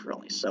also crew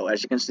only. So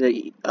as you can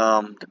see,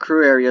 the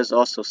crew area is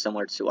also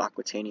similar to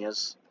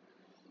Aquitania's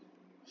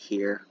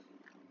here.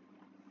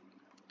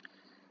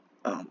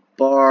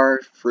 Bar,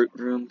 fruit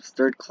room,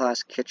 third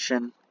class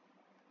kitchen.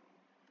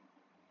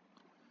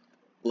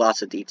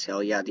 Lots of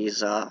detail. Yeah,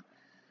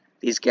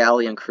 these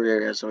galley and crew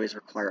areas always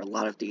require a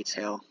lot of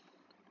detail.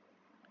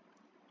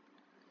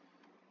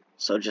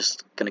 So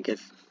just gonna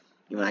give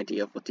you an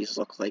idea of what these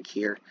look like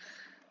here.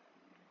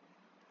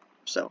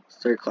 So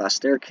third class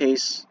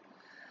staircase.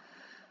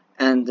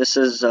 And this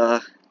is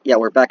yeah,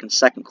 we're back in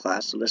second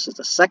class. So this is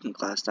the second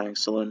class dining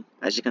saloon.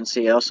 As you can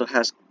see, it also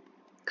has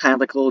kind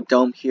of like a little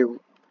dome here.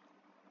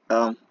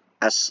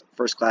 As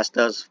first class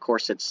does. Of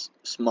course, it's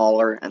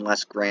smaller and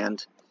less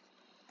grand.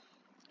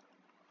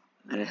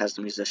 And it has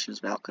the musician's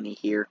balcony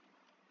here.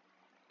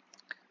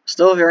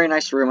 Still a very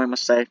nice room, I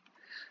must say.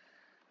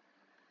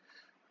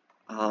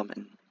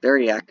 And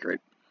very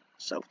accurate.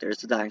 So there's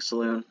the dining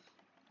saloon.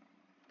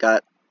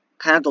 Got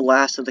kind of the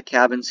last of the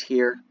cabins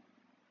here.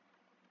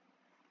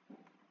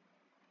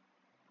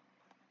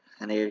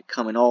 And they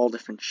come in all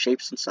different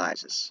shapes and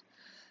sizes.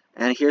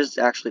 And here's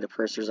actually the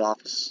purser's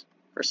office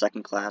for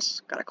second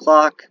class. Got a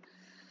clock.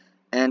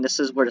 And this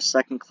is where the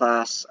second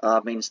class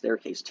main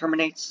staircase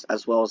terminates,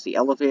 as well as the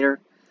elevator,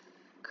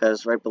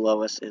 because right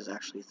below us is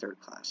actually third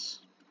class.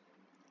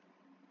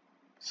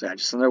 So yeah,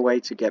 just another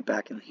way to get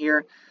back in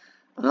here.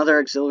 Another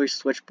auxiliary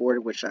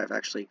switchboard, which I've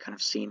actually kind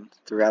of seen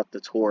throughout the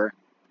tour.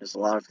 There's a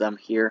lot of them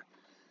here.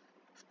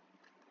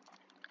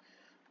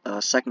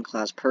 Second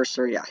class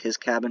purser, yeah, his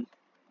cabin.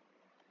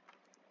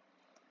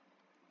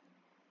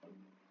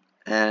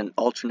 And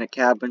alternate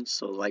cabins,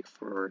 so like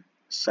for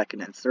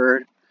second and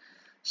third.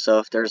 So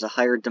if there's a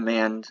higher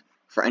demand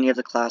for any of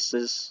the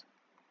classes,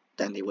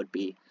 then they would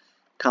be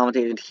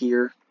accommodated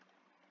here.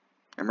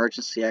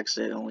 Emergency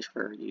exit only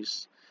for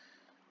use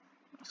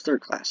of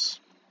third class.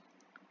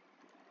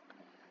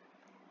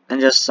 And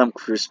just some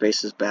crew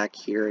spaces back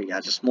here. Yeah,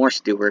 just more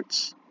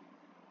stewards.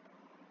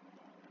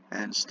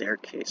 And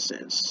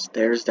staircases.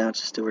 Stairs down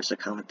to stewards'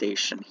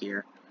 accommodation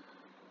here.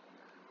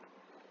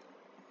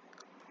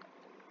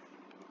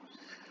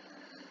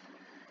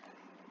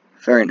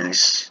 Very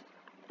nice.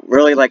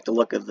 Really like the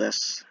look of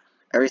this.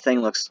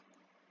 Everything looks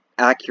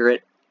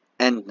accurate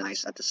and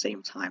nice at the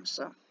same time,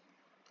 so.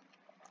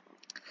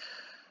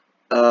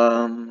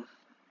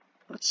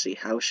 Let's see,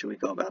 how should we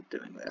go about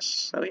doing this?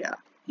 So yeah,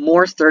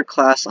 more third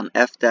class on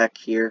F deck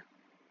here.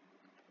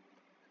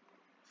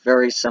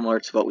 Very similar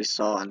to what we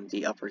saw on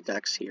the upper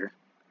decks here.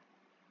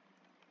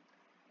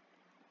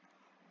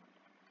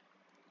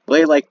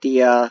 Really like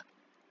the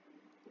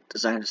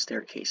design of the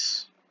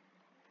staircase.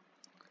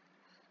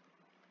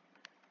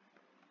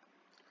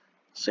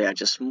 So yeah,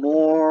 just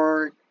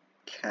more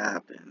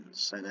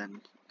cabins, and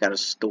then got a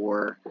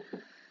store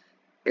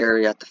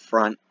area at the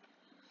front.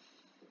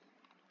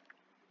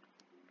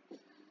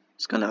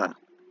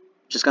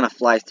 Just gonna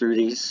fly through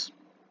these.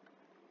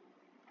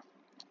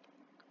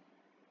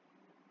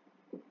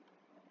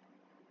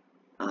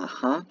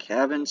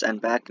 Cabins,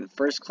 and back in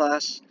first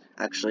class.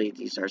 Actually,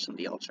 these are some of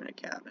the alternate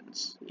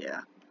cabins.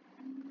 Yeah.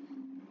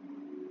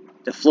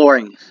 The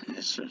flooring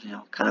is, you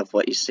know, kind of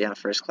what you see on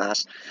first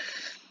class.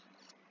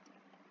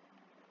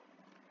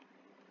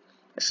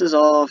 This is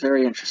all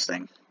very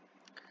interesting.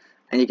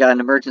 And you got an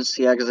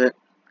emergency exit.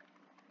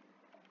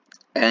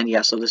 And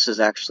yeah, so this is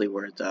actually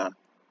where the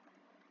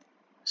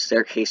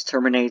staircase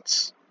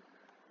terminates.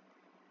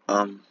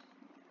 One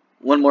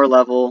more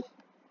level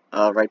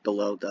right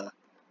below the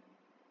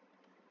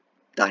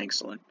dining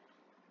saloon.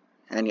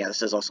 And yeah,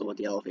 this is also where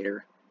the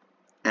elevator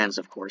ends,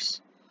 of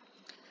course.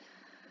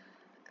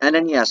 And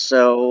then yeah,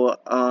 so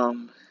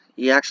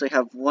you actually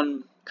have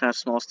one kind of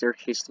small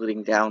staircase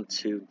leading down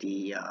to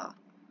the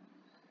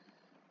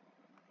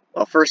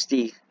well, first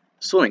the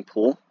swimming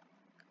pool,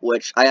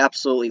 which I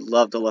absolutely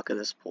love the look of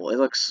this pool. It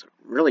looks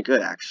really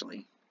good,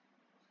 actually.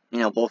 You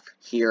know, both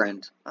here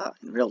and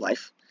in real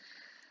life.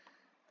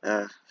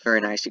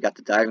 Very nice. You got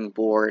the diving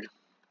board,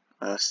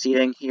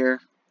 seating here.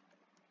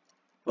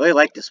 Really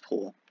like this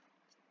pool.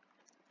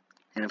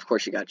 And of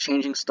course, you got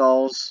changing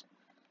stalls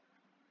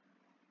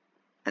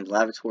and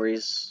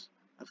lavatories,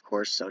 of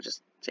course. So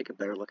just take a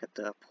better look at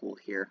the pool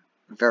here.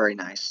 Very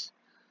nice.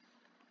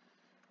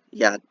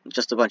 Yeah,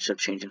 just a bunch of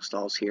changing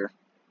stalls here.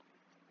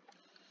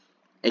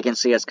 You can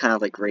see it's kind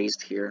of like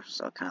raised here,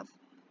 so kind of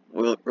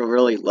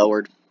really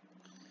lowered.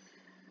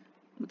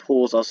 The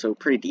pool is also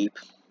pretty deep.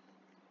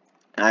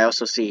 And I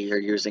also see you're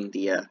using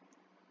the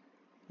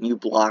new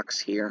blocks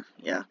here.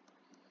 Yeah.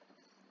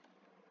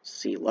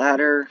 See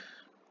ladder.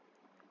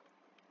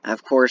 And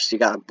of course, you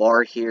got a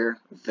bar here.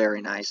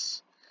 Very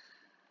nice.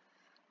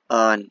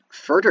 And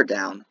further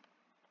down,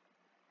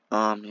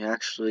 you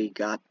actually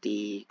got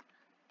the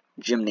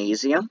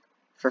gymnasium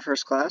for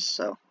first class.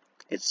 So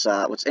it's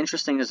what's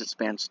interesting is it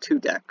spans 2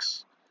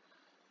 decks,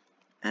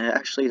 and it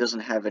actually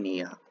doesn't have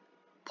any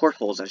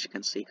portholes, as you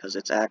can see, because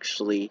it's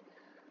actually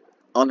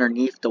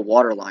underneath the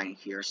water line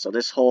here. So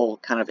this whole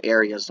kind of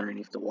area is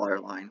underneath the water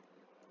line.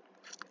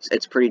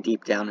 It's pretty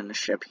deep down in the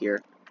ship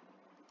here,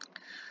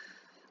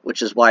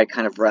 which is why it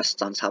kind of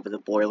rests on top of the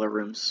boiler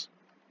rooms.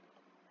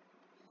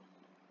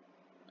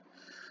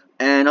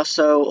 And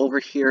also over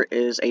here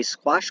is a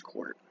squash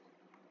court.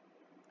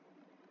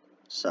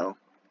 So,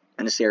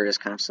 and this area is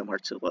kind of similar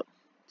to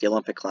the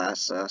Olympic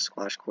class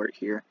squash court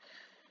here.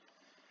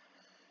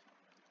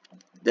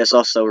 This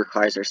also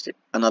requires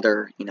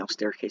another,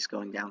 staircase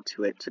going down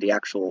to it, to the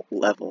actual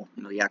level,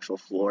 the actual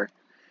floor.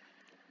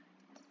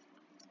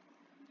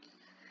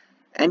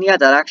 And yeah,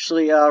 that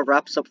actually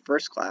wraps up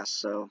first class.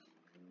 So,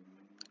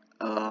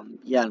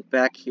 yeah, and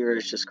back here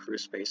is just crew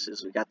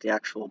spaces. We got the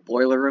actual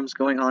boiler rooms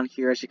going on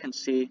here, as you can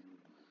see.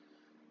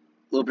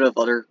 A little bit of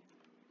other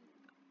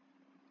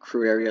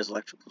crew areas,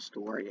 electrical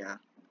store, yeah.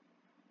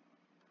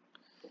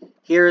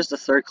 Here is the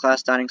third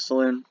class dining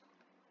saloon.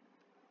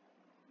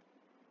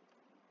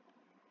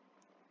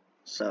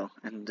 So,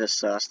 and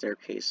this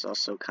staircase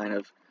also kind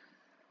of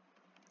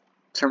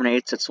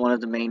terminates. It's one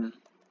of the main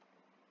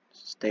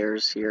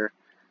stairs here.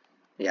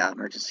 Yeah,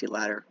 emergency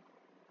ladder.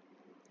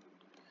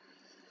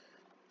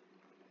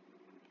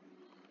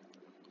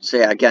 So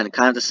yeah, again,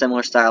 kind of the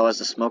similar style as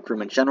the smoke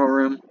room and general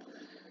room.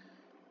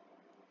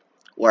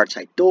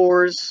 Watertight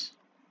doors.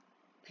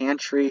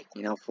 Pantry,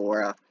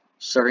 for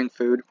serving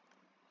food.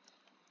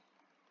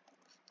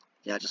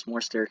 Yeah, just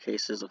more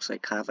staircases. Looks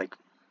like kind of like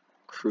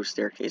crew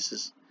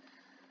staircases.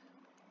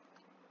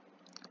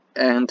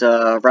 And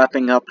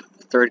wrapping up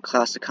third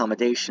class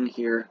accommodation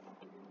here.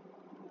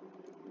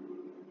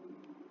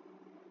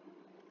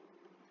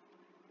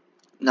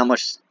 Not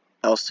much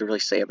else to really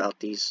say about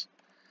these.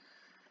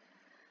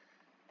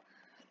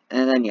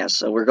 And then yeah,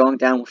 so we're going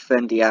down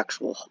within the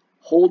actual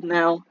hold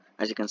now.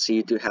 As you can see,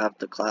 you do have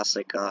the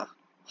classic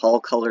hull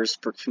colors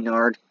for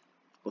Cunard,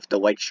 with the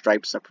white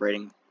stripes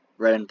separating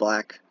red and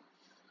black.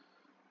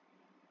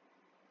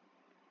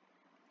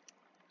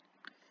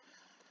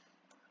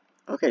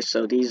 Okay,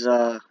 so these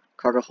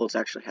cargo holds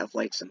actually have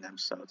lights in them,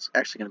 so it's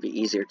actually going to be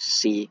easier to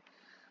see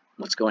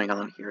what's going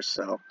on here.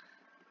 So,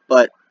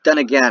 but then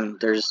again,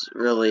 they're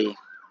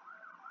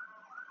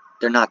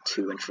not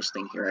too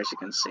interesting here, as you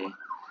can see.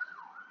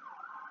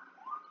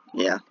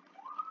 Yeah.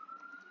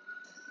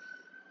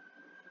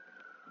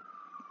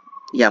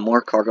 Yeah,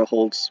 more cargo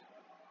holds.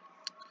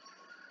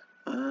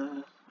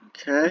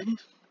 Okay.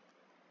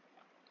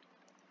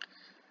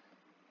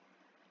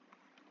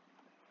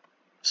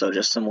 So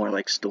just some more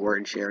like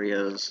storage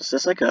areas. Is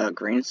this like a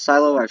grain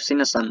silo? I've seen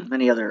this on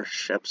many other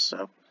ships,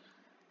 so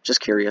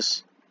just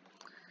curious.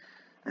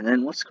 And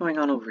then what's going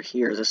on over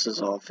here? This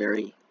is all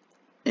very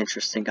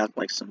interesting. Got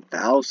like some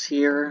valves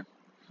here.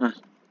 Huh.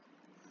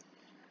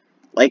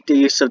 Like the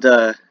use of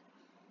the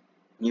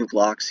new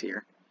blocks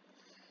here.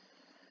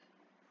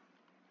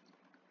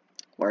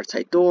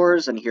 Watertight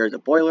doors, and here are the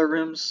boiler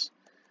rooms.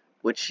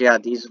 Which, yeah,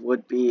 these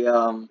would be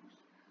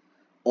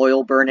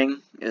oil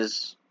burning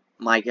is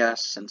my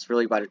guess, since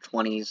really by the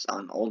 20s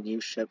on old new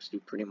ships you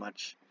pretty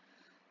much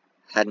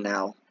had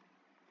now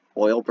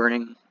oil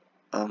burning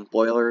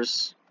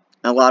boilers.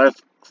 And a lot of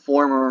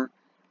former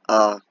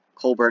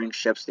coal burning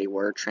ships, they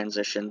were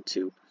transitioned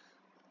to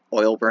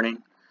oil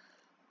burning,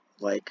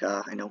 like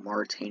I know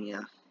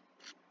Mauritania.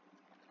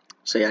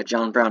 So yeah,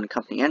 John Brown and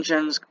Company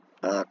engines,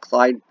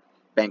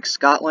 Clydebank,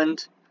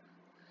 Scotland.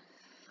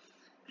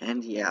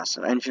 And yeah,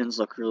 so engines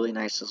look really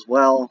nice as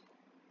well.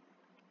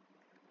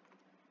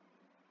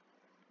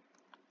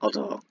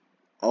 Although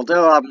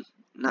I'm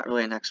not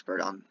really an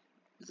expert on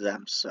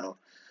them, so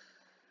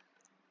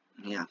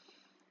yeah.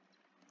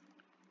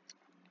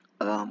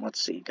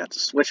 Let's see, got the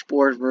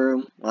switchboard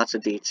room, lots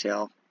of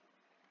detail.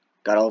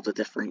 Got all the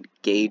different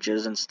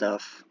gauges and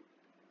stuff.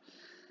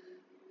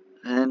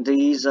 And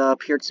these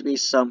appear to be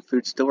some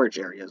food storage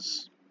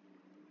areas.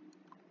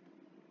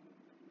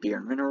 Beer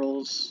and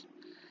minerals.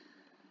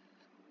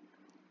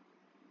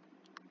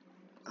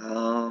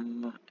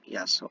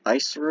 Yeah, so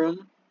ice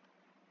room.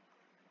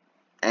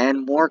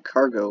 And more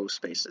cargo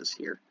spaces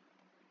here.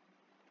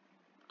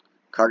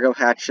 Cargo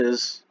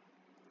hatches.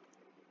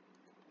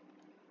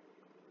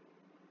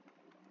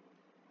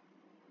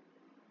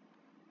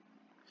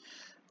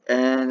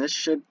 And this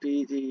should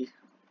be the...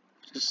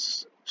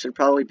 should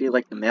probably be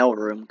like the mail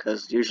room,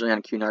 because usually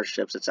on Cunard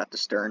ships it's at the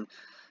stern.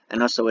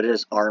 And also it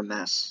is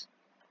RMS.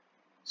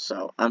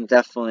 So I'm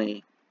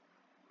definitely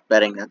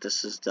betting that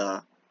this is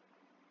the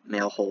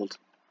mail hold.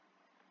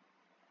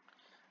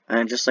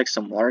 And just like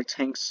some water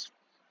tanks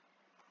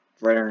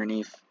right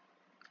underneath.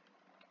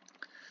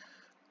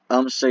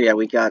 So yeah,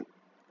 we got,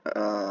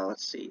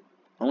 let's see,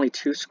 only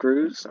 2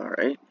 screws,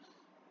 alright.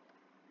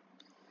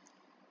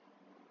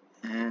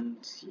 And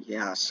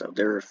yeah, so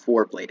they're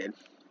 4-bladed.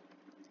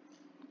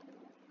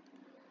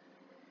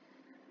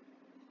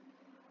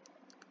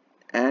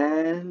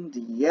 And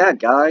yeah,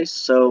 guys,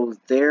 so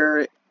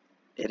there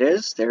it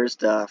is. There's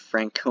the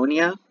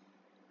Franconia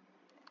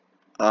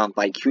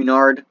by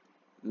Cunard,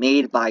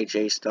 made by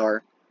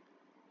JStar.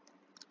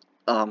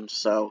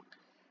 So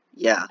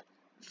yeah,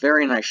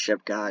 very nice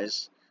ship,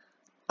 guys.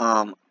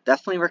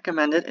 Definitely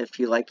recommend it if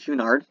you like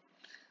Cunard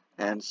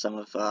and some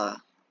of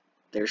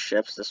their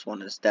ships. This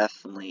one is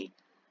definitely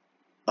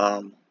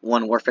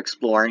one worth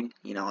exploring.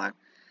 You know,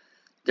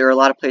 there are a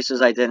lot of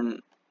places I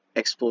didn't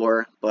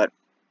explore, but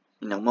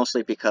you know,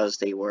 mostly because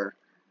they were,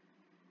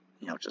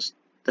 you know, just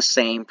the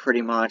same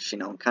pretty much. You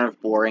know, kind of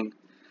boring.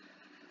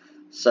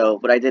 So,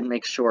 but I did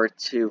make sure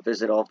to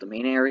visit all of the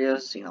main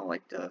areas. You know,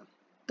 like the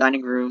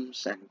dining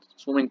rooms and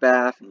swimming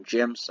bath and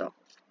gym. So,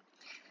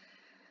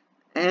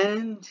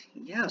 and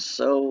yeah,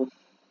 so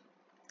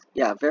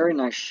yeah, very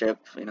nice ship.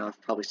 You know,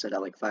 I've probably said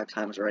that like 5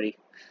 times already.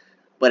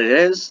 But it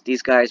is.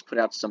 These guys put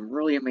out some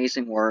really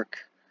amazing work.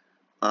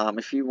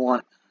 If you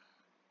want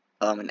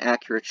an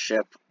accurate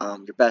ship,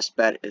 your best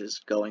bet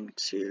is going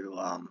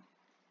to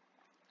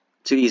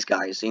these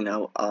guys. You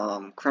know,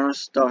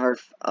 Chronostar,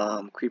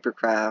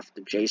 Creepercraft,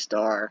 the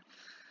JStar.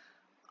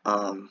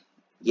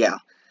 Yeah,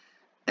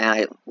 and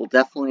I will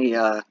definitely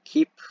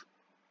keep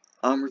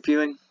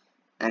reviewing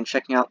and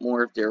checking out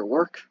more of their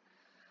work.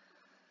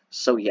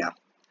 So yeah,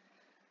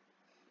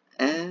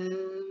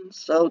 and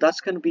so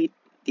that's going to be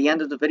the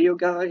end of the video,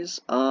 guys.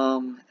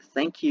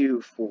 Thank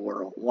you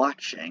for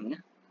watching.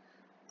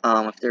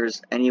 If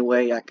there's any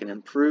way I can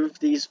improve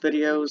these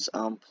videos,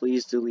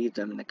 please do leave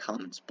them in the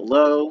comments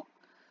below.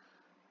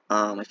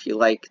 If you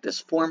like this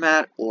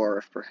format, or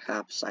if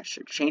perhaps I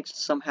should change it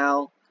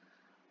somehow.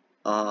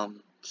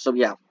 So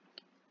yeah,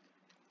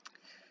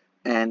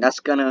 and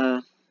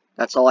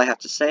that's all I have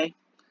to say.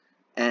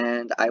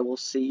 And I will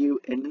see you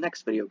in the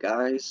next video,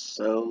 guys.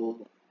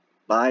 So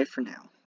bye for now.